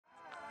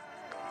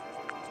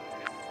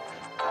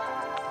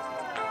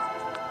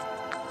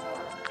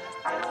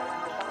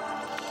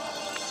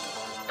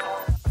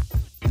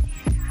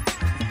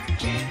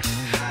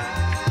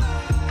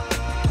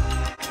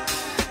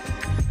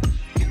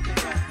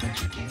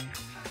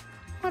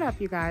What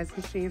up, you guys?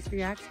 It's James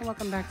Reacts, and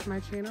welcome back to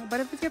my channel. But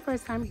if it's your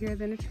first time here,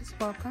 then it's just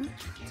welcome.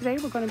 Today,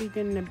 we're going to be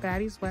getting into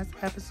Baddies West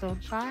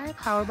episode 5.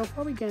 However,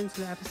 before we get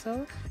into the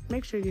episode,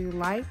 make sure you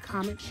like,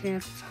 comment, share,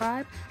 and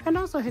subscribe, and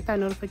also hit that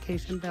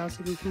notification bell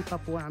so you can keep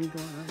up with what I'm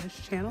doing on this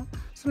channel.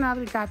 So now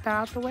that we got that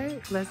out the way,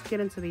 let's get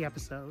into the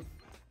episode.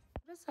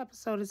 This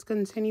episode is a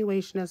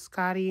continuation of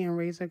Scotty and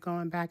Razor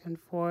going back and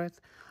forth.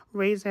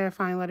 Razor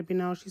finally let it be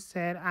known. She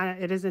said,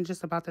 it isn't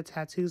just about the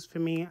tattoos for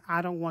me.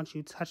 I don't want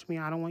you to touch me.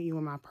 I don't want you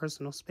in my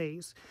personal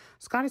space.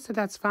 Scotty said,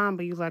 that's fine,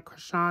 but you let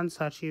Krishan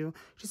touch you.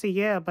 She said,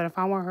 yeah, but if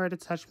I want her to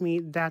touch me,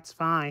 that's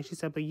fine. She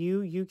said, but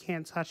you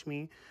can't touch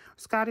me.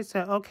 Scotty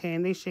said, okay,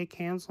 and they shake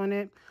hands on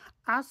it.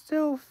 I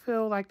still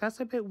feel like that's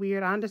a bit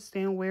weird. I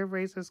understand where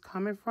Razor's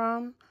coming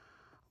from,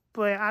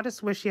 but I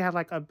just wish she had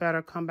like a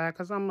better comeback,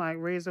 because I'm like,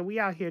 Razor,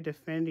 we out here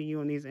defending you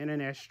in these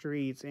internet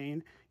streets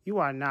and you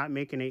are not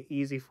making it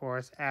easy for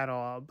us at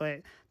all.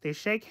 But they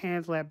shake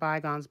hands, let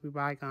bygones be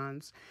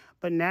bygones.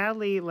 But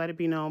Natalie let it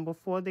be known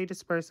before they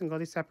disperse and go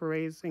their separate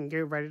ways and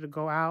get ready to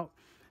go out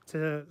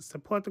to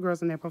support the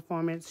girls in their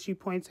performance. She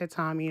points at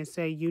Tommie and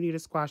said, you need to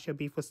squash your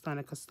beef with Stunna,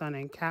 because Stunna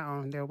and Kat are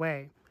on their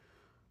way.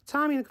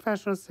 Tommie in the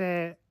confessional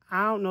said,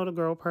 I don't know the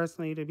girl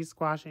personally to be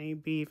squashing any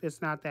beef.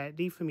 It's not that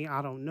deep for me.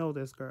 I don't know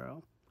this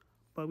girl.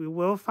 But we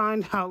will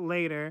find out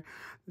later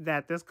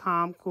that this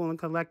calm, cool, and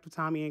collective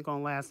Tommie ain't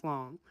gonna last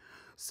long.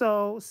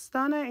 So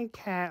Stunna and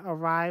Kat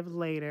arrive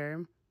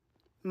later.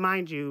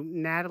 Mind you,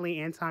 Natalie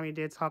and Tommie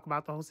did talk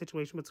about the whole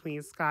situation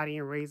between Scotty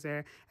and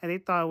Razor, and they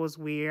thought it was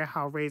weird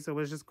how Razor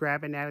was just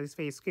grabbing Natalie's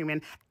face,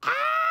 screaming, ah!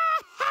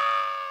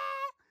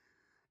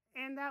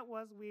 And that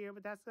was weird,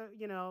 but that's,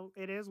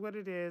 it is what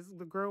it is.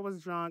 The girl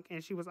was drunk,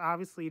 and she was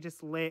obviously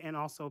just lit and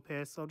also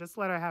pissed, so just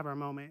let her have her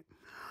moment.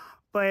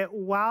 But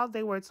while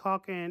they were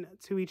talking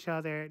to each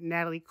other,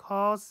 Natalie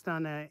calls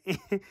Stunna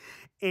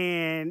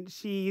and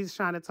she's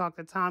trying to talk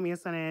to Tommie and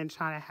Stunna and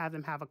trying to have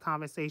them have a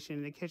conversation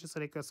in the kitchen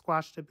so they could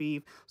squash the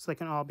beef so they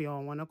can all be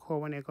on one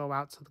accord when they go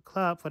out to the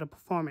club for the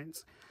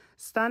performance.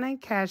 Stunna and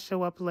Kat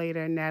show up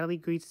later. Natalie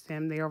greets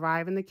them. They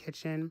arrive in the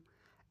kitchen.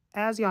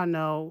 As y'all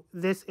know,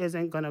 this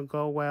isn't going to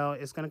go well.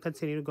 It's going to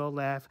continue to go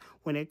left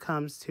when it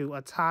comes to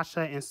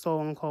Atasha and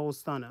Stone Cold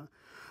Stunna.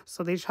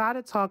 So they try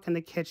to talk in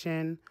the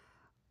kitchen.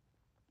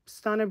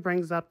 Stunna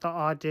brings up the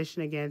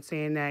audition again,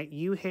 saying that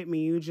you hit me,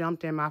 you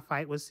jumped in my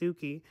fight with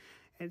Suki.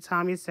 And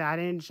Tommie said, I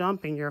didn't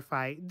jump in your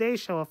fight. They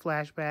show a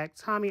flashback.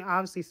 Tommie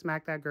obviously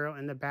smacked that girl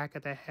in the back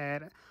of the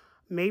head.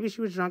 Maybe she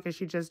was drunk and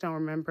she just don't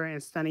remember,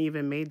 and Stunna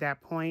even made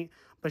that point.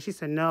 But she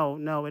said, no,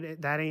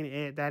 that ain't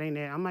it. That ain't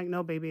it. I'm like,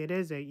 no, baby, it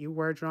is it. You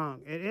were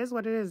drunk. It is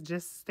what it is.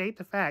 Just state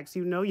the facts.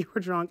 You know you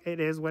were drunk. It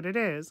is what it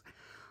is.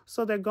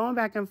 So they're going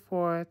back and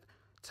forth.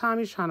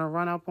 Tommie's trying to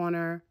run up on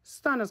her.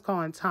 Stunna's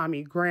calling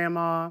Tommie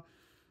grandma.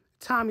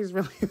 Tommie's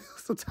really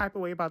some type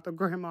of way about the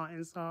grandma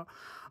insult.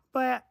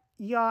 But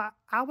y'all,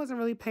 I wasn't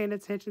really paying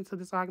attention to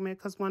this argument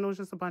because one, it was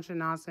just a bunch of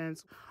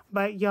nonsense.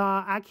 But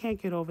y'all, I can't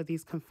get over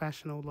these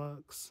confessional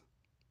looks.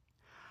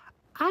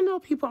 I know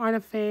people aren't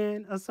a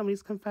fan of some of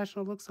these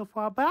confessional looks so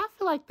far, but I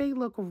feel like they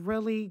look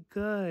really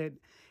good.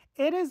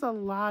 It is a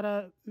lot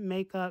of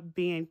makeup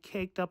being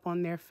caked up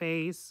on their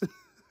face.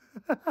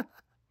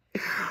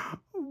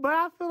 But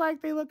I feel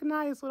like they look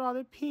nice with all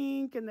the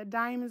pink and the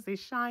diamonds they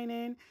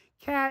shining.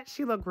 Kat,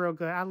 she looked real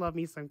good. I love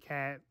me some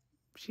Kat.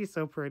 She's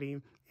so pretty.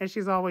 And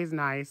she's always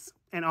nice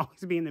and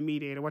always being the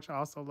mediator, which I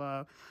also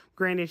love.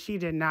 Granted, she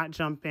did not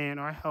jump in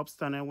or help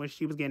Stunna when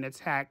she was getting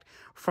attacked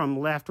from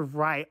left,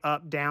 right,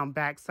 up, down,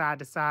 back, side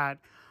to side.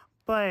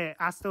 But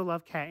I still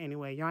love Kat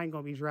anyway. Y'all ain't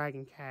gonna be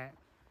dragging Kat.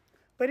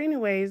 But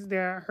anyways,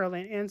 they're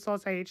hurling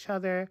insults at each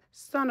other.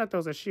 Stunna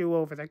throws a shoe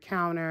over the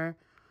counter.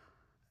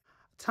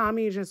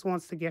 Tommie just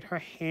wants to get her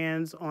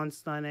hands on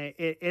Stunna.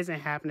 It isn't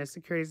happening.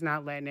 Security's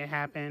not letting it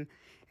happen.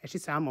 And she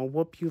said, I'm going to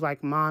whoop you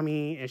like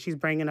mommy. And she's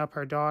bringing up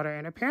her daughter.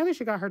 And apparently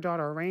she got her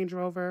daughter a Range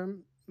Rover.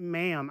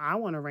 Ma'am, I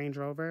want a Range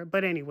Rover.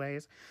 But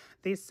anyways,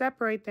 they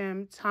separate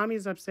them.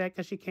 Tommie's upset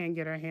because she can't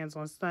get her hands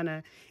on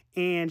Stunna.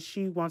 And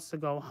she wants to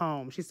go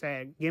home. She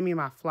said, give me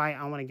my flight.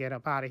 I want to get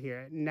up out of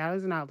here.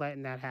 Natalie's not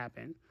letting that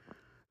happen.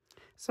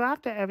 So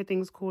after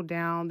everything's cooled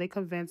down, they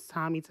convince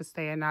Tommie to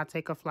stay and not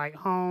take a flight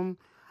home.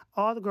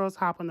 All the girls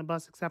hop on the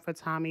bus except for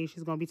Tommie.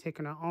 She's going to be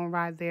taking her own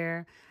ride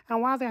there.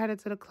 And while they're headed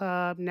to the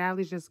club,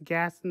 Natalie's just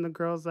gassing the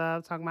girls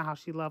up, talking about how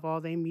she loves all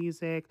their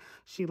music.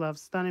 She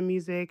loves Stunna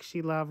music.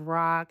 She loves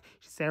rock.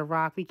 She said,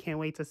 Rock, we can't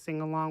wait to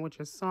sing along with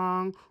your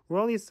song.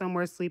 Rolly's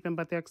somewhere sleeping,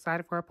 but they're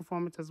excited for her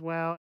performance as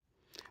well.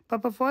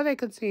 But before they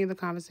continue the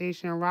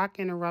conversation, Rock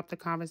interrupts the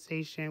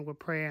conversation with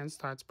prayer and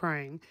starts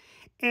praying.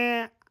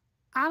 And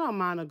I don't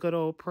mind a good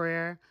old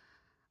prayer.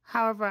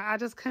 However, I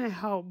just couldn't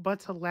help but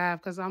to laugh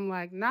because I'm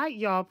like, not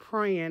y'all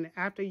praying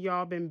after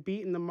y'all been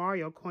beating the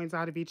Mario coins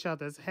out of each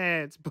other's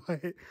heads,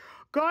 but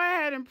go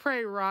ahead and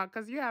pray, Rock,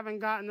 because you haven't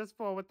gotten this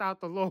far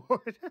without the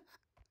Lord.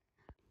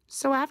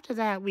 So after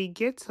that, we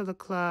get to the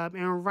club,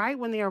 and right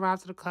when they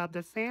arrive to the club,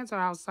 the fans are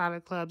outside the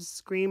club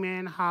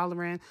screaming,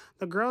 hollering.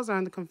 The girls are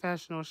in the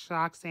confessional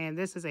shock, saying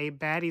this is a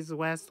Baddies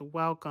West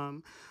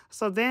welcome.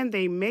 So then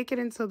they make it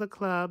into the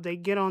club. They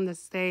get on the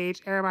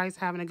stage. Everybody's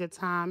having a good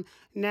time.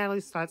 Natalie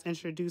starts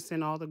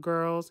introducing all the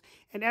girls,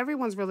 and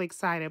everyone's really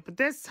excited. But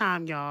this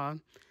time, y'all,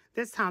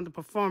 this time the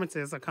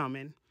performances are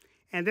coming.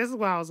 And this is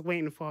what I was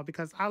waiting for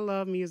because I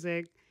love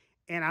music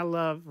and I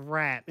love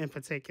rap in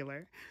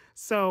particular.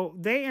 So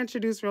they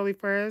introduced Rolly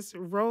first.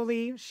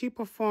 Rolly, she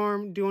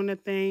performed doing the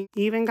thing,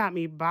 even got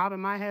me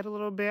bobbing my head a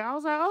little bit. I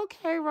was like,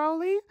 okay,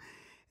 Rolly.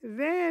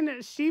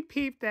 Then she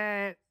peeped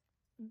that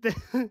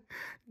the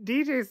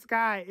DJ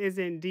Sky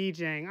isn't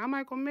DJing. I'm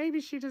like, well, maybe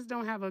she just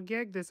don't have a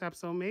gig this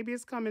episode. Maybe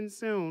it's coming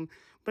soon.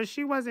 But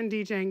she wasn't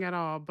DJing at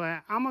all.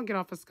 But I'm going to get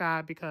off of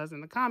Sky because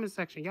in the comment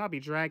section, y'all be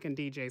dragging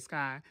DJ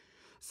Sky.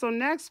 So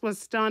next was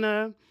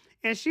Stunna,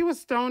 and she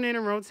was thrown in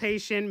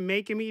rotation,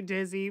 making me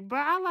dizzy. But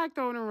I like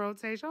throwing in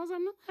rotation. I was like,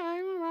 okay,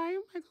 all right.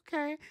 I'm like,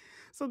 okay.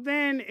 So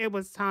then it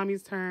was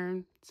Tommie's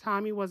turn.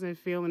 Tommie wasn't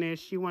feeling it.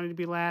 She wanted to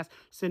be last.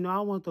 She said, no, I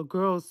want the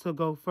girls to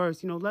go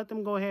first. You know, let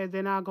them go ahead,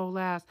 then I'll go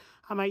last.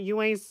 I'm like,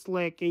 you ain't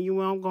slick, and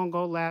you ain't going to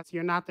go last.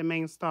 You're not the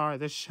main star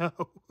of the show.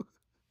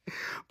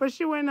 But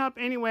she went up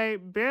anyway,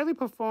 barely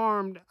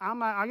performed. I'm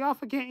like, are y'all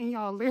forgetting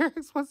y'all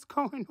lyrics? What's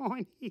going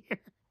on here?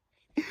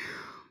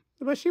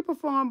 But she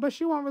performed, but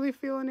she wasn't really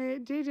feeling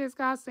it. DJ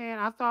Sky saying,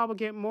 I thought I would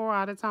get more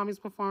out of Tommie's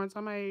performance.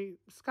 I'm like,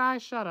 Sky,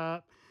 shut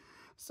up.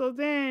 So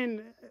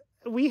then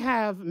we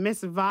have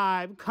Miss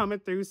Vibe coming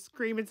through,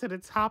 screaming to the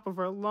top of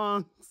her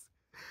lungs,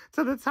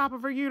 to the top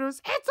of her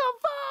uterus, it's a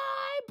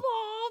vibe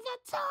all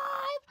the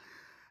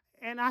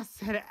time. And I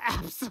said,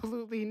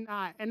 absolutely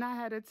not. And I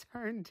had to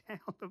turn down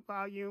the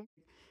volume.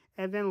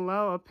 And then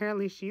Lo,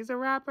 apparently she's a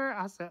rapper.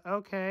 I said,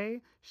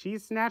 okay. She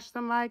snatched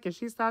the mic and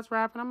she starts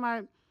rapping. I'm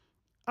like,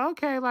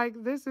 okay,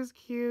 like, this is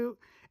cute.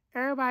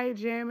 Everybody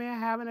jamming,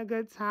 having a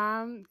good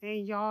time.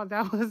 And y'all,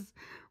 that was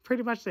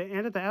pretty much the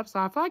end of the episode.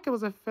 I feel like it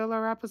was a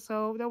filler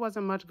episode. There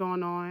wasn't much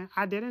going on.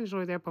 I did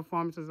enjoy their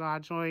performances. I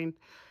enjoyed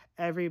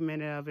every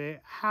minute of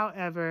it.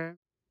 However,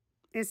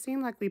 it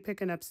seemed like we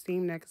picking up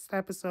steam next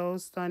episode.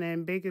 Stunna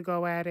and Biggie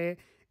go at it.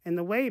 And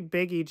the way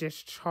Biggie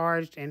just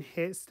charged and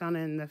hit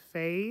Stunna in the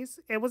face,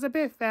 it was a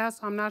bit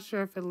fast. So I'm not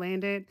sure if it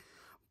landed.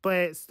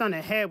 But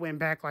Stunna's head went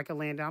back like a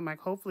landed. I'm like,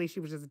 hopefully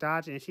she was just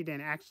dodging and she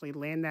didn't actually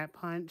land that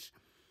punch.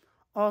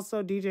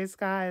 Also, DJ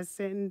Sky is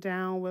sitting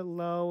down with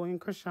Lo and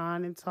Krishan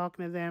and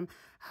talking to them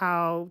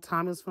how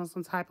Tommie was feeling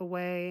some type of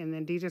way. And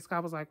then DJ Sky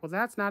was like, well,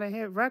 that's not a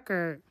hit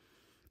record.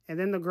 And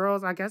then the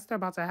girls, I guess they're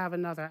about to have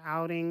another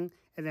outing.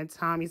 And then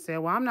Tommie said,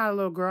 well, I'm not a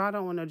little girl. I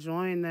don't want to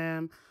join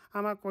them.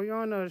 I'm like, well, you're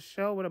on a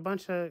show with a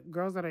bunch of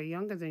girls that are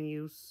younger than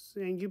you.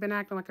 And you've been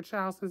acting like a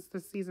child since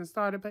the season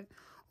started. But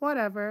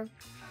whatever.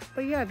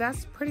 But yeah,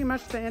 that's pretty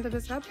much the end of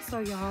this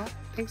episode, y'all.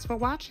 Thanks for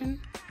watching.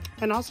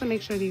 And also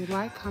make sure that you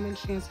like, comment,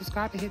 share, and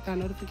subscribe, and hit that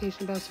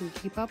notification bell so you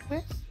keep up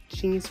with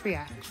Genius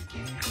Reacts.